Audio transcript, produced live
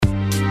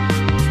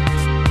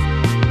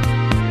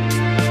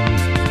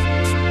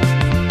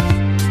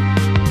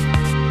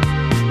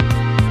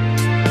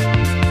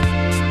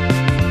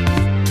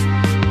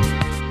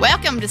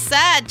to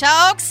Side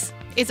Talks.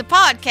 It's a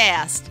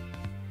podcast.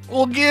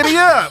 Well, giddy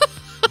up.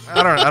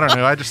 I don't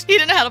know. You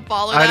didn't know how to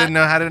follow that? I didn't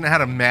know how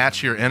to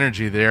match your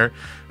energy there.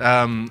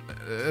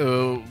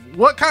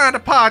 What kind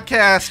of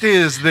podcast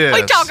is this?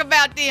 We talk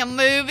about them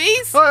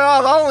movies.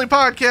 Well, the only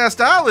podcast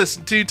I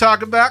listen to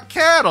talk about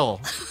cattle.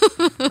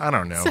 I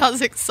don't know.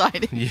 Sounds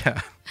exciting.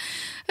 Yeah.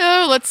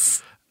 Oh,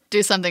 let's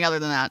do something other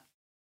than that.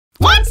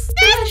 What's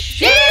this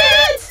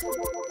shit?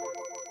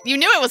 You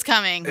knew it was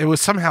coming. It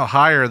was somehow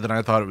higher than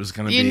I thought it was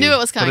going to be. You knew it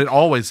was coming. But it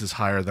always is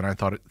higher than I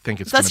think it's going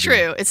to be. That's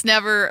true. It's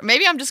never...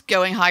 Maybe I'm just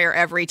going higher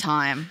every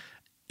time.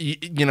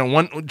 You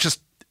know,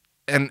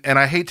 and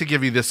I hate to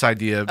give you this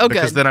idea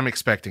because then I'm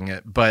expecting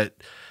it, but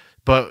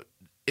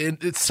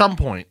at some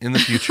point in the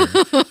future,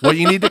 what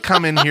you need to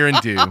come in here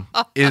and do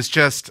is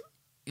just,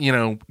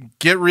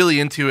 get really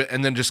into it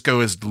and then just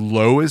go as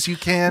low as you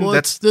can.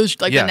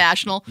 The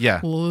National? Yeah.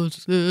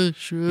 What's this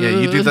shit? Yeah,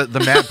 you do the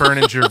Matt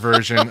Berninger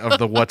version of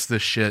the What's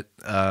This Shit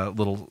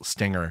little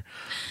stinger.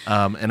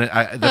 And that's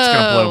going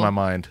to blow my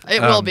mind.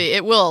 It will be.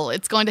 It will.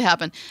 It's going to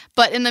happen.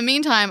 But in the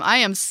meantime, I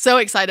am so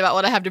excited about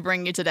what I have to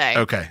bring you today.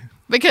 Okay.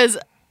 Because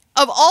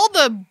of all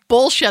the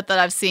bullshit that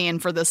I've seen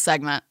for this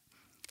segment,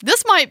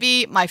 this might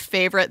be my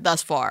favorite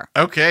thus far.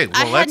 Okay,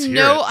 well, let's hear it.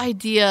 I had no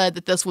idea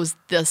that this was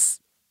this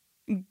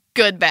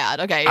good bad.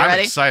 Okay, you ready? I'm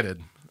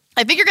excited.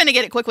 I think you're going to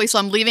get it quickly, so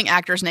I'm leaving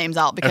actors' names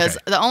out because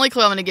the only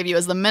clue I'm going to give you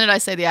is the minute I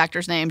say the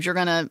actors' names, you're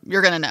gonna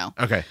know.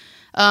 Okay.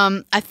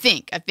 I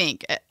think,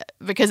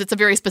 because it's a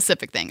very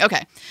specific thing.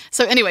 Okay.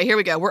 So anyway, here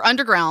we go. We're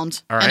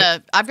underground. All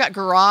right. I've got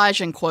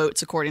garage in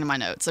quotes according to my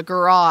notes. A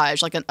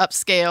garage, like an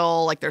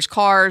upscale, like there's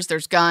cars,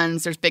 there's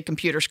guns, there's big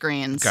computer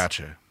screens.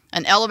 Gotcha.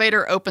 An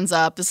elevator opens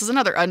up. This is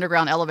another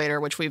underground elevator,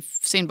 which we've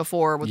seen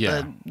before with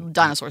the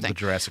dinosaur thing. The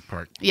Jurassic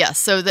Park. Yes.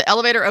 So the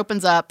elevator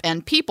opens up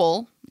and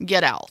people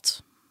get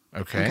out.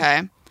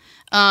 Okay.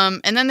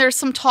 And then there's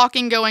some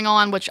talking going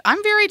on, which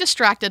I'm very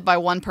distracted by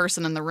one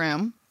person in the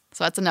room.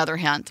 So that's another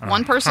hint.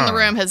 One person in the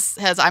room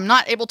has I'm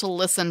not able to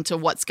listen to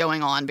what's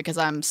going on because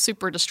I'm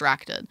super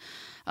distracted.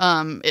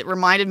 It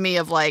reminded me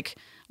of like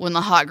when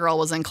the hot girl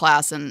was in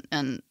class in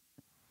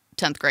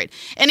 10th grade.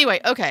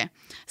 Anyway, okay.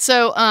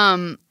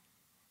 So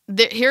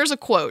here's a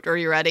quote. Are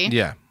you ready?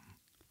 Yeah.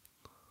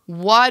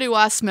 Why do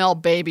I smell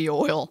baby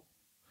oil?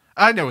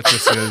 I know what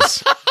this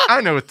is.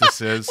 I know what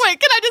this is. Wait,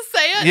 can I just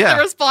say it? Yeah.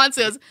 The response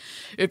is,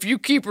 if you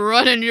keep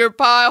running your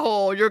pie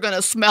hole, you're going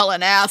to smell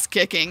an ass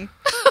kicking.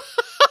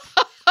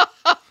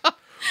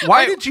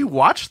 Why did you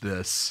watch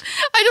this?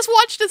 I just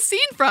watched a scene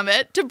from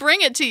it to bring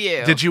it to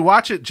you. Did you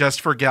watch it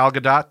just for Gal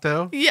Gadot,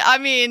 though? Yeah, I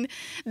mean,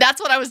 that's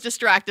what I was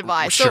distracted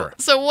by. Sure.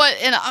 So what,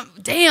 and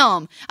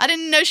damn, I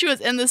didn't know she was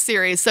in this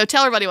series, so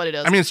tell everybody what it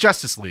is. I mean, it's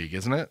Justice League,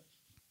 isn't it?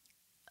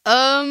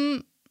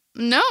 No.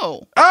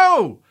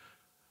 Oh!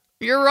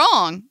 You're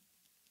wrong.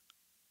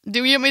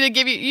 Do you want me to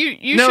give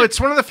you No, should... it's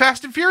one of the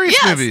Fast and Furious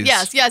movies.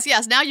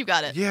 Yes. Now you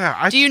got it.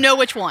 Yeah. Do you know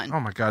which one? Oh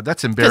my God,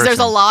 that's embarrassing. Because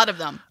there's a lot of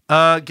them.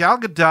 Gal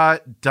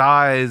Gadot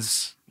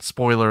dies,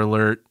 spoiler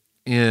alert,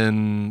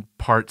 in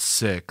part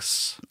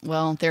 6.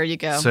 Well, there you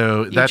go.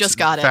 So you just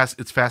got it.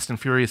 It's Fast and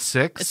Furious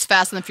 6. It's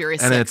Fast and the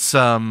Furious 6.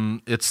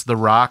 And it's The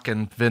Rock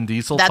and Vin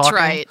Diesel That's talking.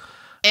 right.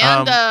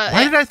 And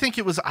why did I think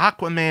it was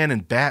Aquaman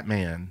and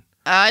Batman?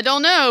 I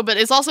don't know, but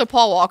it's also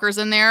Paul Walker's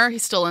in there.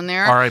 He's still in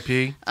there.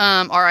 R.I.P.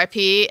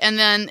 R.I.P. And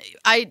then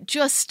I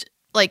just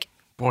like...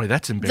 Boy,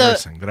 that's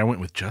embarrassing that I went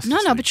with Justice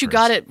League but you first.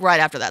 got it right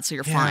after that, so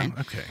you're fine.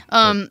 Okay.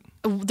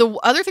 The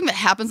other thing that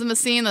happens in the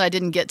scene that I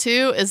didn't get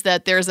to is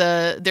that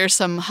there's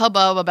some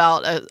hubbub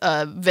about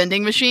a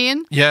vending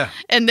machine. Yeah.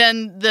 And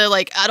then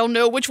I don't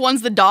know which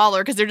one's the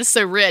dollar because they're just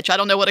so rich. I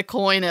don't know what a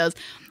coin is.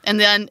 And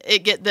then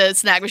the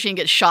snack machine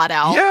gets shot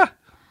out. Yeah.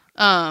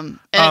 And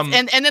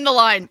then the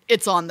line,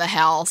 it's on the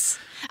house.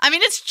 I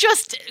mean, it's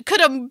just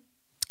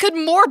could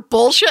more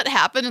bullshit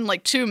happen in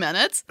like 2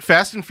 minutes?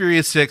 Fast and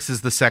Furious 6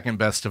 is the second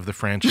best of the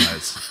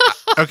franchise.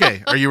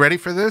 Okay, are you ready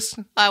for this?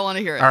 I want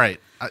to hear it. All right.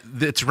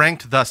 It's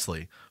ranked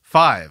thusly: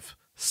 5,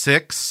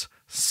 6,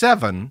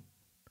 7.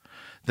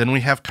 Then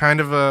we have kind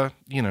of a,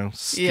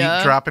 steep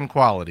drop in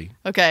quality.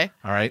 Okay.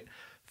 All right.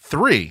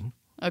 3.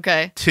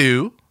 Okay.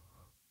 2,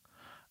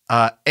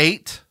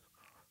 8,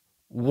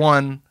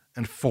 1,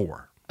 and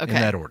 4. Okay.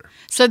 In that order.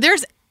 So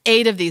there's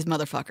 8 of these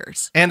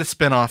motherfuckers. And a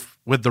spinoff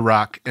with The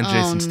Rock and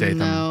Jason Statham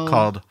no.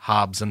 called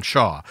Hobbs and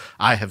Shaw.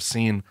 I have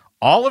seen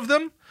all of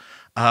them.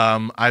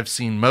 I've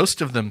seen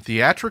most of them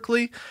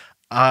theatrically.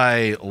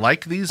 I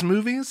like these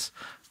movies,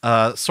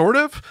 sort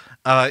of,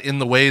 in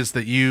the ways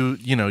that you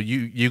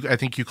I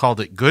think you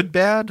called it good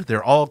bad.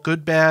 They're all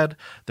good bad.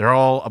 They're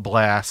all a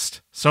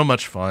blast. So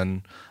much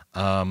fun.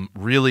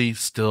 Really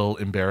still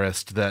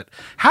embarrassed that.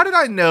 How did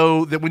I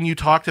know that when you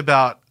talked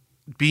about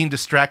being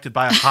distracted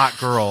by a hot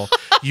girl,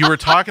 you were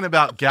talking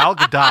about Gal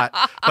Gadot,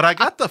 but I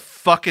got the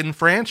fucking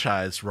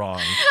franchise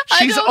wrong.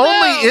 She's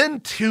only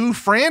in 2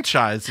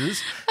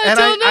 franchises, and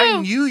I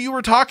knew you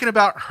were talking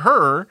about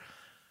her.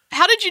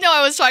 How did you know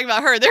I was talking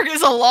about her? There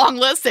is a long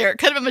list there. It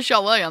could have been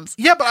Michelle Williams.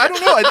 Yeah, but I don't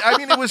know. I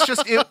mean, it was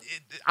just,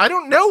 I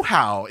don't know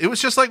how. It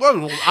was just like,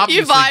 well,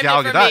 obviously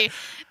Gal Gadot.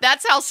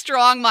 That's how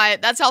strong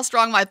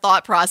my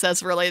thought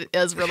process related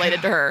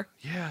to her.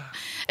 Yeah.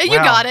 And you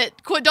got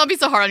it. Quit. Don't be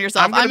so hard on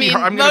yourself. I'm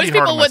most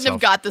people wouldn't have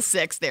got the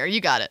 6 there.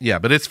 You got it. Yeah,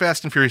 but it's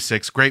Fast and Furious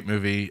 6, great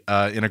movie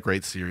in a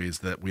great series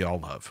that we all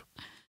love.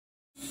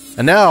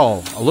 And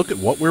now, a look at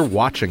what we're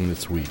watching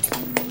this week.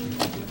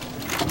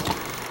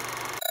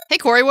 Hey,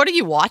 Corey, what are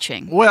you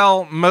watching?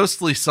 Well,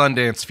 mostly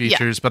Sundance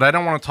features, but I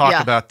don't want to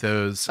talk about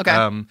those.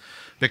 Okay.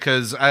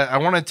 Because I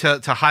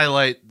wanted to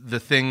highlight the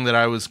thing that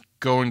I was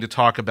going to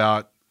talk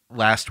about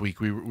last week.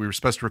 We were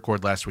supposed to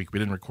record last week. We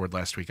didn't record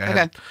last week.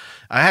 I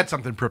had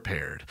something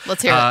prepared.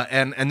 Let's hear it.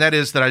 And that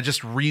is that I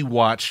just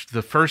rewatched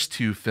the first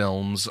 2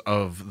 films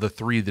of the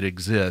 3 that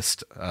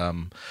exist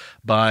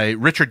by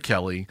Richard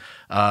Kelly.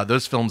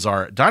 Those films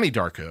are Donnie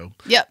Darko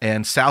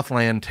and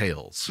Southland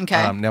Tales.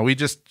 Okay. Now we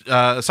just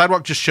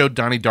Sidewalk just showed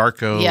Donnie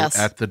Darko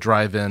at the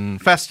Drive-In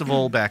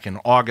Festival back in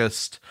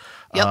August.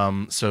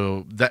 Yep.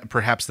 So that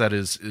perhaps that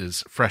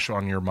is fresh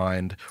on your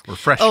mind or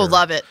fresher. Oh,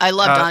 love it. I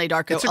love Donnie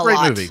Darko. It's a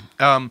great movie.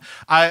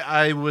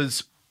 I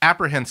was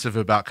apprehensive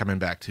about coming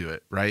back to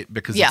it, right?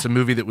 Because it's a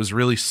movie that was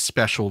really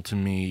special to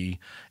me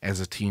as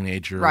a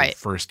teenager,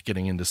 first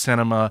getting into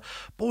cinema.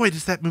 Boy,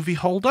 does that movie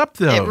hold up,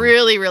 though. It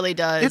really, really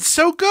does. It's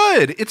so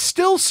good. It's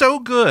still so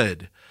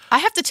good. I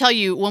have to tell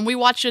you, when we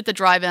watched it at the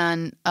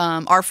drive-in,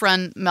 our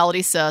friend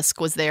Melody Sisk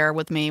was there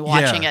with me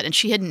watching it, and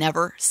she had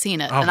never seen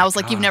it. And I was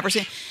like, "You've never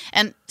seen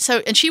it?"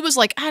 And she was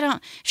like,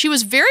 she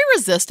was very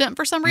resistant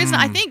for some reason.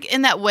 I think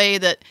in that way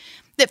that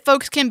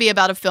folks can be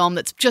about a film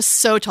that's just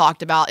so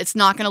talked about. It's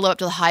not going to live up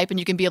to the hype, and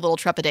you can be a little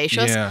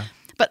trepidatious. Yeah.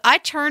 But I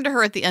turned to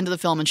her at the end of the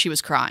film, and she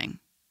was crying.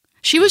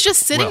 She was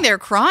just sitting there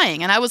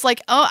crying, and I was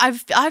like, "Oh,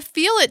 I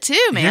feel it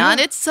too, man.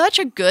 Yeah. It's such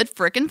a good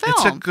freaking film.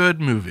 It's a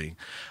good movie.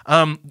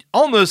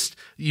 Almost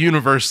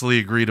universally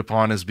agreed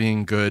upon as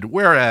being good,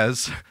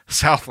 whereas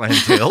Southland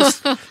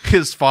Tales,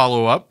 his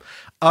follow-up,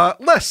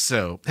 less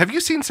so. Have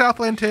you seen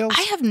Southland Tales?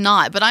 I have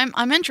not, but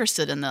I'm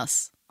interested in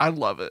this. I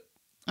love it.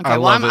 Okay,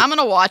 I'm going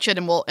to watch it,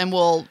 and we'll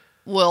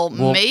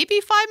maybe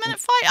 5-minute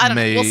fight. I don't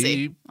know. We'll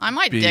see. I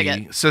might dig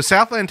it. So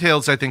Southland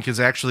Tales, I think, has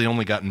actually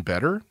only gotten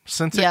better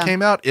since it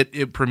came out.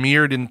 It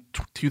premiered in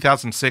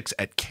 2006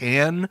 at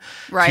Cannes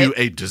to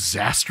a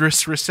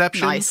disastrous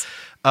reception. Nice.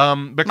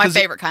 Because, my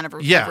favorite kind of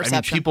reception. I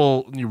mean,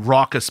 people,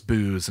 raucous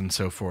boos and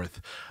so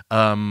forth.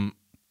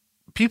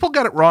 People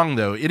got it wrong,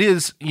 though. It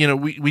is,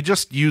 we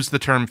just used the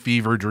term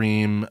fever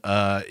dream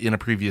in a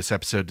previous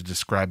episode to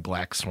describe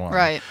Black Swan.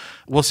 Right.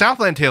 Well,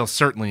 Southland Tales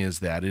certainly is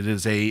that. It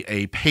is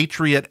a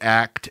Patriot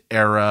Act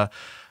era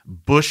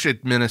Bush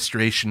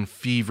administration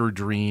fever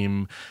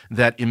dream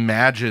that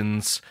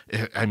imagines,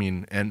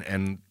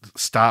 and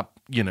stop,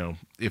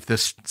 if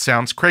this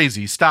sounds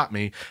crazy, stop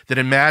me, that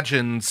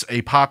imagines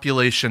a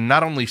population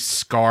not only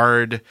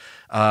scarred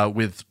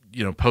with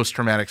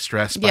post-traumatic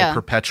stress by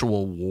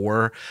perpetual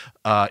war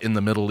in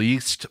the Middle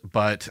East,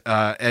 but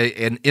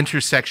an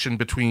intersection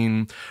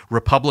between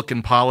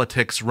Republican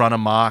politics run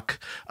amok,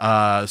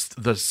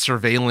 the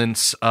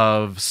surveillance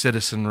of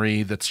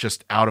citizenry that's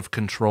just out of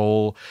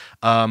control,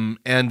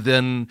 and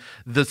then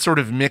the sort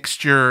of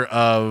mixture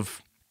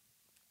of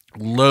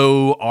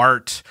low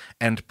art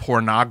and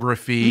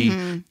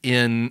pornography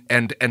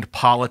and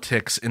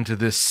politics into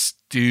this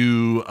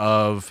stew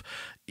of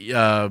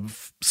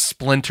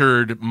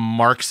splintered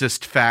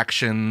Marxist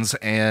factions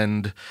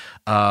and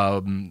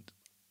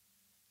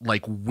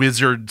like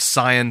wizard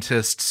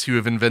scientists who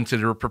have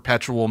invented a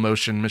perpetual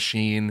motion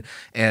machine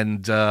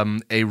and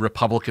a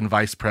Republican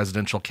vice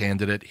presidential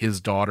candidate, his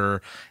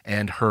daughter,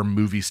 and her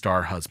movie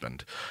star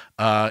husband.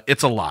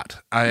 It's a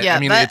lot.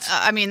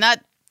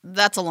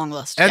 That's a long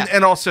list.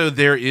 And also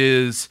there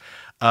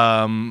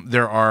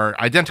are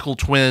identical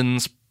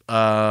twins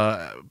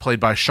played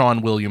by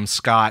Sean William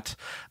Scott,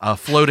 a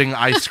floating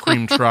ice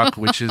cream truck,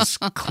 which is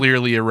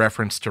clearly a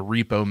reference to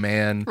Repo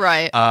Man.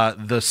 Right.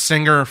 The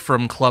singer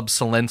from Club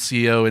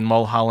Silencio in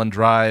Mulholland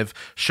Drive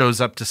shows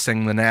up to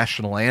sing the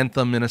national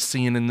anthem in a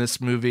scene in this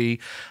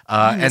movie.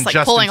 And like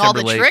Justin pulling all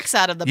the Timberlake, tricks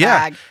out of the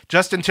bag.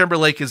 Justin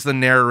Timberlake is the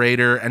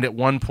narrator, and at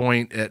one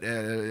point, at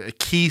a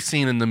key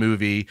scene in the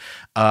movie,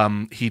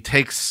 he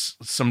takes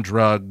some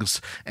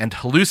drugs and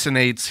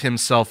hallucinates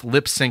himself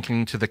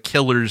lip-syncing to the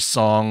Killers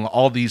song,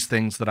 All These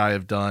Things That I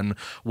Have Done,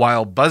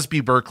 while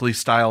Busby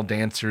Berkeley-style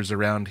dancers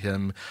around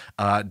him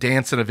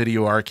dance in a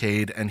video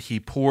arcade, and he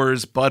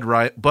pours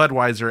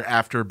Budweiser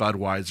after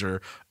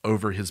Budweiser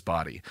over his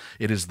body.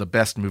 It is the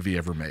best movie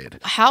ever made.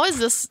 How is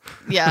this?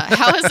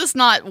 How has this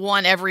not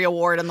won every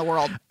award in the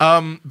world?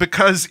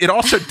 Because it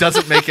also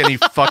doesn't make any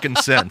fucking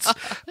sense.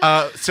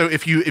 So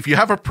if you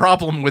have a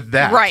problem with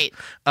that, right.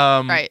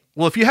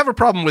 Well, if you have a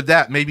problem with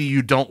that, maybe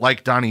you don't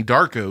like Donnie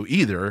Darko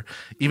either.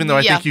 Even though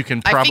I think you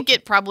can. I think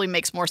it probably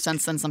makes more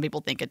sense than some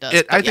people think it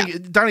does. I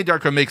think Donnie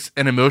Darko makes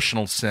an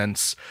emotional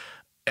sense,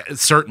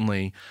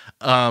 certainly.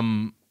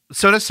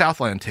 So does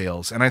Southland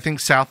Tales. And I think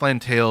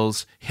Southland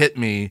Tales hit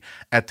me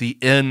at the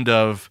end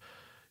of,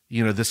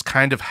 this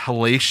kind of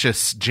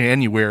hellacious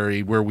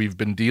January where we've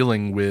been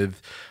dealing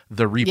with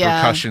the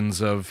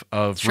repercussions of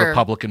Sure.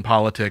 Republican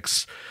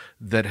politics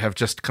that have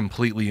just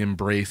completely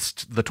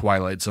embraced the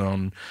Twilight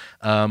Zone.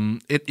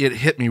 It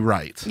hit me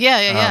right.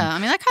 Yeah. I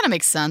mean, that kind of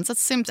makes sense. That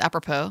seems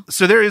apropos.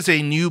 So there is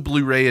a new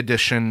Blu-ray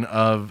edition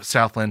of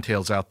Southland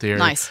Tales out there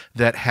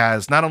that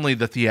has not only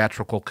the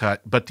theatrical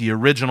cut, but the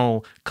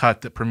original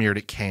cut that premiered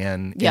at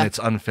Cannes in its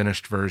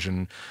unfinished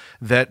version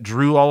that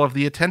drew all of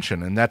the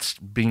attention. And that's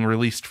being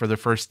released for the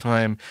first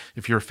time.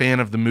 If you're a fan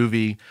of the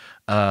movie,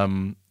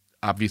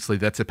 obviously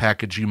that's a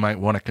package you might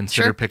want to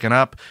consider picking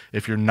up.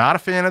 If you're not a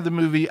fan of the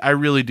movie, I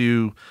really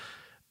do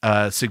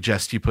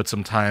suggest you put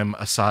some time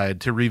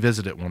aside to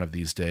revisit it one of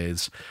these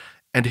days.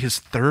 And his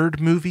third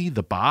movie,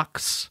 The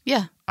Box.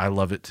 Yeah. I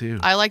love it too.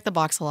 I like The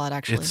Box a lot,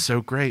 actually. It's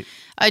so great.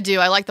 I do.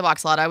 I like The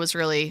Box a lot.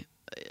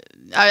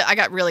 I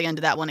got really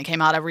into that when it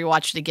came out. I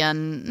rewatched it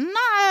again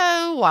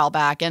a while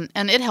back, and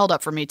it held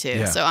up for me too.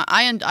 Yeah. So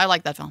I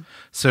like that film.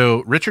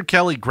 So Richard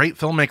Kelly, great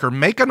filmmaker,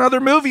 make another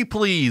movie,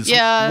 please.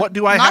 Yeah. What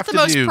do I have to do?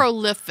 Not the most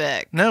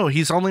prolific. No,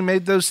 he's only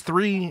made those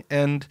 3,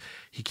 and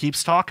he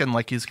keeps talking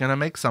like he's going to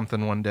make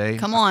something one day.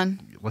 Come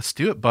on. Let's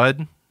do it,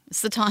 bud.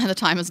 It's the time. The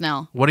time is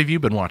now. What have you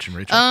been watching,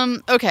 Rachel?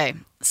 Okay.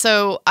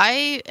 So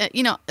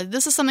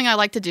this is something I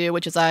like to do,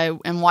 which is I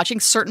am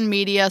watching certain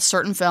media,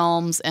 certain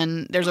films,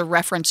 and there's a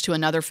reference to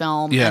another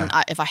film. Yeah. And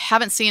if I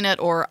haven't seen it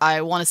or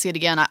I want to see it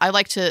again, I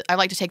like to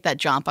take that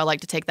jump. I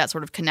like to take that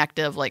sort of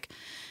connective, like,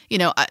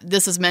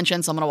 this is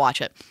mentioned, so I'm going to watch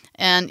it.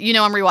 And,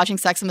 I'm rewatching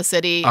Sex and the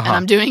City, and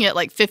I'm doing it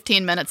like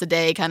 15 minutes a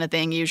day kind of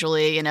thing,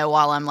 usually,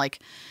 while I'm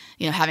like,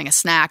 having a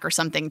snack or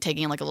something,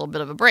 taking like a little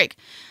bit of a break.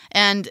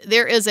 And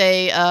there is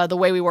a The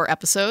Way We Were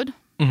episode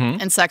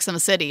in Sex and the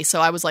City. So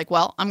I was like,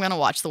 well, I'm going to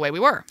watch The Way We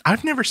Were.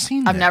 I've never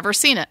seen that. I've never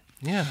seen it.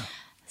 Yeah.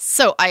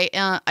 So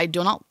I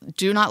do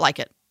not like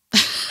it.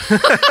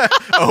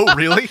 Oh,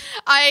 really?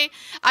 I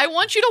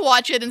want you to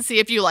watch it and see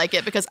if you like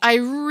it, because I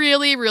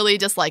really, really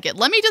dislike it.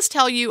 Let me just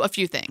tell you a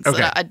few things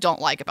that I don't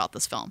like about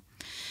this film.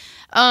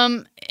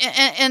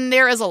 And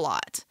there is a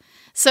lot.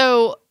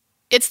 So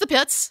it's the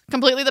pits,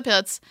 completely the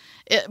pits.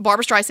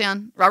 Barbra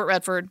Streisand, Robert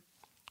Redford.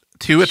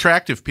 Two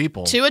attractive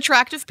people.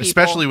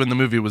 Especially when the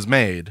movie was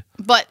made.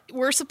 But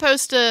we're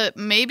supposed to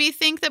maybe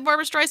think that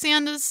Barbra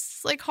Streisand is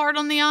like hard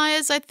on the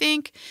eyes, I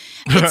think.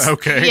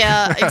 Okay.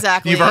 Yeah,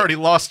 exactly. You've already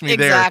lost me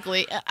there.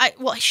 Exactly.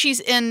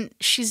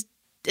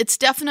 It's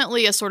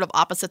definitely a sort of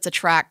opposites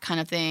attract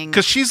kind of thing.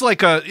 Because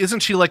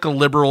isn't she like a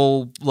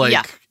liberal,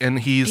 and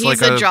he's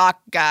like a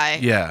jock guy.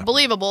 Yeah.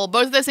 Believable.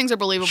 Both of those things are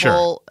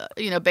believable,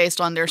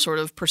 based on their sort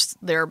of,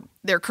 their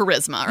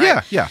charisma,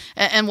 right? Yeah.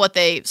 And what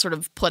they sort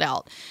of put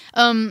out.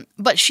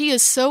 But she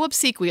is so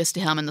obsequious to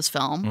him in this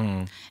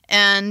film.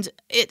 And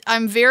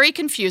I'm very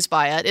confused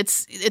by it.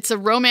 It's a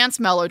romance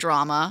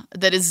melodrama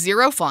that is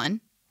zero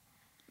fun.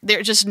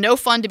 There's just no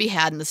fun to be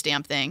had in this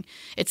damn thing.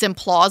 It's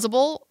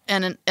implausible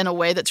and in a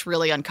way that's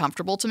really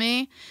uncomfortable to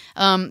me.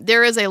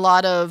 There is a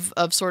lot of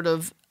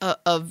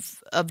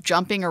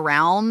jumping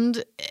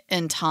around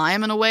in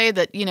time in a way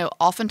that,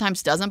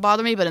 oftentimes doesn't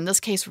bother me, but in this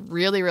case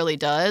really, really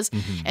does.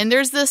 Mm-hmm. And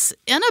there's this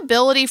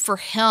inability for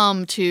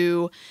him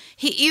it's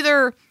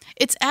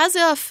as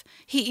if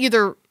he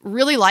either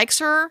really likes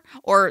her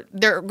or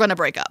they're going to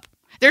break up.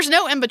 There's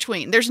no in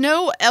between. There's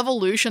no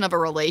evolution of a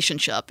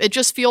relationship. It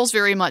just feels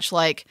very much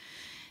like,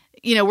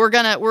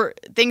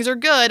 things are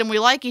good and we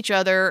like each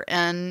other,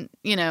 and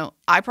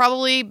I,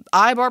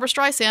 Barbra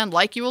Streisand,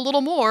 like you a little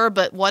more,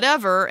 but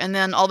whatever. And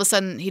then all of a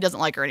sudden he doesn't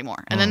like her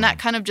anymore, and then that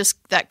kind of just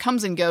that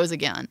comes and goes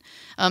again.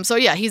 So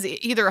yeah, he's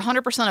either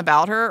 100%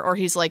 about her or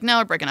he's like, no,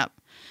 we're breaking up,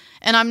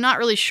 and I'm not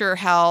really sure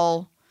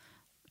how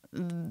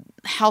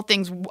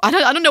things. I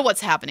don't know what's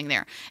happening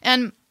there.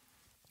 And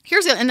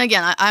and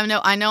again, I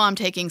know I'm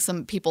taking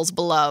some people's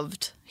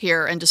beloved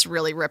here and just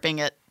really ripping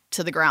it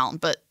to the ground,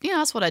 but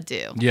that's what I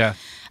do. Yeah.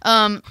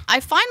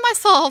 I find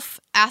myself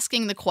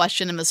asking the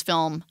question in this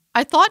film,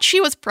 I thought she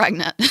was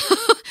pregnant.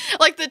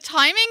 Like, the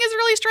timing is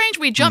really strange.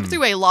 We jump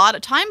through a lot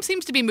of time.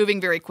 Seems to be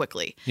moving very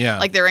quickly. Yeah.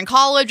 Like, they're in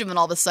college and then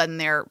all of a sudden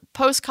they're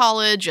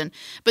post-college,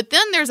 but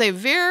then there's a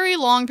very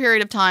long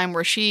period of time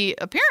where she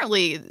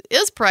apparently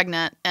is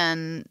pregnant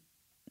and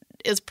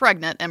is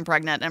pregnant and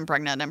pregnant and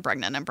pregnant and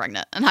pregnant and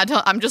pregnant. And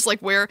I'm just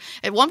like, where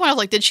at one point I was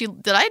like,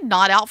 did I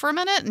nod out for a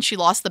minute and she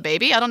lost the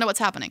baby? I don't know what's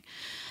happening.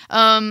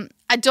 There's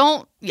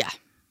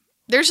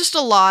just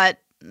a lot.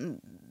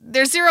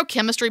 There's zero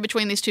chemistry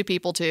between these two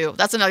people too.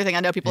 That's another thing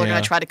I know people are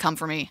going to try to come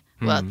for me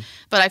with,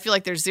 but I feel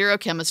like there's zero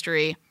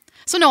chemistry.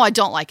 So no, I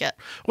don't like it.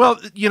 Well,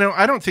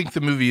 I don't think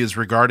the movie is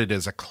regarded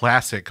as a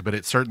classic, but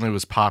it certainly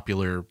was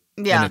popular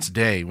in its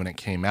day when it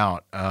came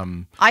out.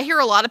 I hear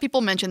a lot of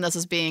people mention this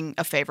as being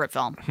a favorite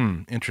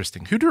film.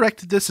 Interesting. Who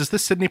directed this? Is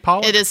this Sidney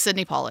Pollack? It is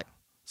Sidney Pollack.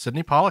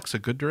 Sidney Pollack's a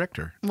good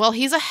director. Well,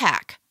 he's a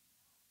hack.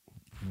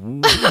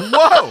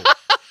 Whoa!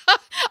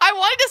 I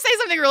wanted to say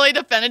something really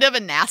definitive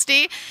and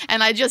nasty,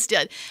 and I just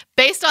did.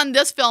 Based on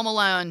this film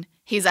alone,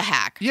 he's a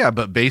hack. Yeah,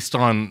 but based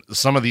on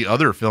some of the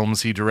other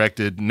films he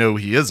directed, no,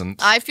 he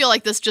isn't. I feel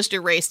like this just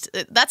erased.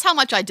 That's how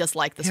much I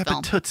dislike this film.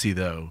 Yeah, but Tootsie,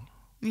 though.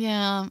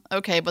 Yeah,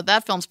 okay, but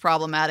that film's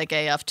problematic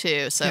AF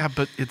too. So yeah,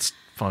 but it's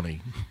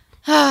funny.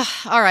 All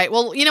right,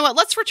 well, you know what?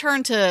 Let's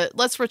return to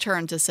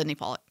Sidney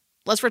Pollack.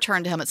 let's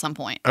return to him at some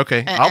point.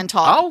 Okay. And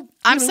talk.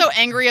 I'm so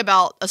angry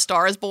about A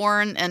Star Is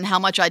Born and how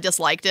much I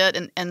disliked it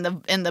and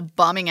the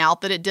bumming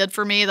out that it did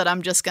for me that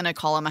I'm just going to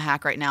call him a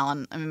hack right now,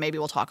 and maybe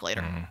we'll talk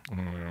later.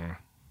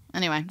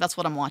 Anyway, that's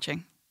what I'm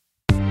watching.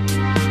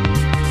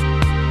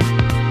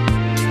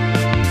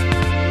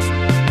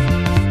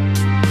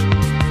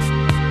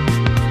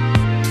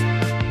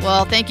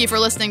 Well, thank you for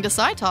listening to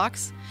Side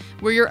Talks.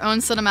 We're your own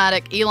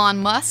cinematic Elon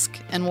Musk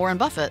and Warren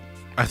Buffett.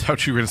 I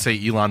thought you were going to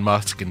say Elon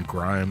Musk and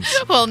Grimes.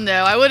 Well,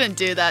 no, I wouldn't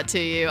do that to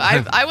you.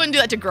 I wouldn't do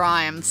that to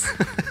Grimes.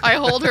 I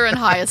hold her in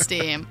high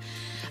esteem.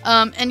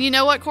 And you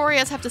know what, Corey? I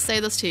just have to say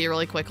this to you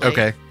really quickly.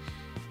 Okay.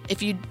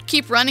 If you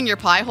keep running your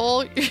pie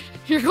hole,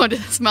 you're going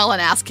to smell an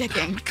ass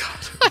kicking. Oh,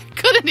 God. I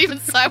couldn't even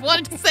say. I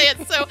wanted to say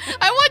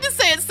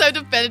it so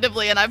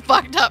definitively, and I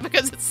fucked up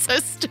because it's so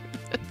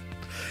stupid.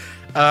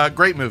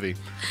 Great movie.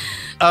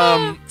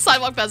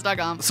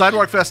 Sidewalkfest.com.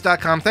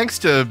 Sidewalkfest.com. Thanks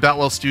to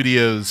Boutwell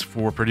Studios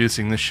for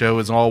producing this show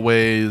as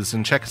always.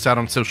 And check us out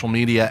on social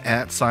media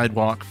at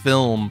Sidewalk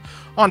Film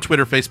on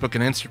Twitter, Facebook,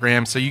 and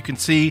Instagram so you can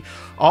see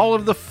all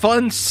of the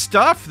fun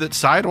stuff that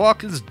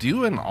Sidewalk is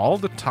doing all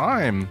the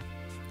time.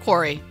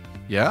 Corey.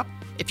 Yeah?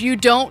 If you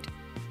don't...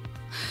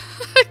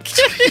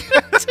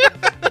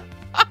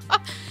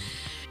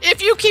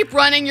 If you keep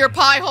running your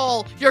pie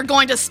hole, you're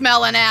going to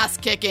smell an ass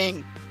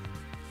kicking.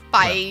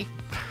 Bye.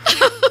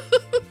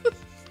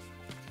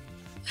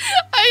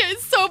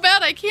 It's so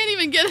bad I can't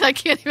even get it. I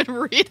can't even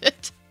read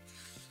it.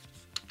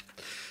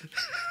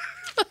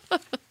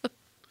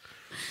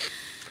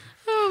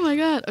 Oh my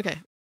God. Okay.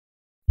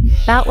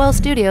 Boutwell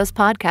Studios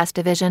Podcast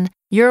Division.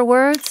 Your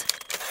words,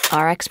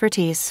 our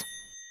expertise.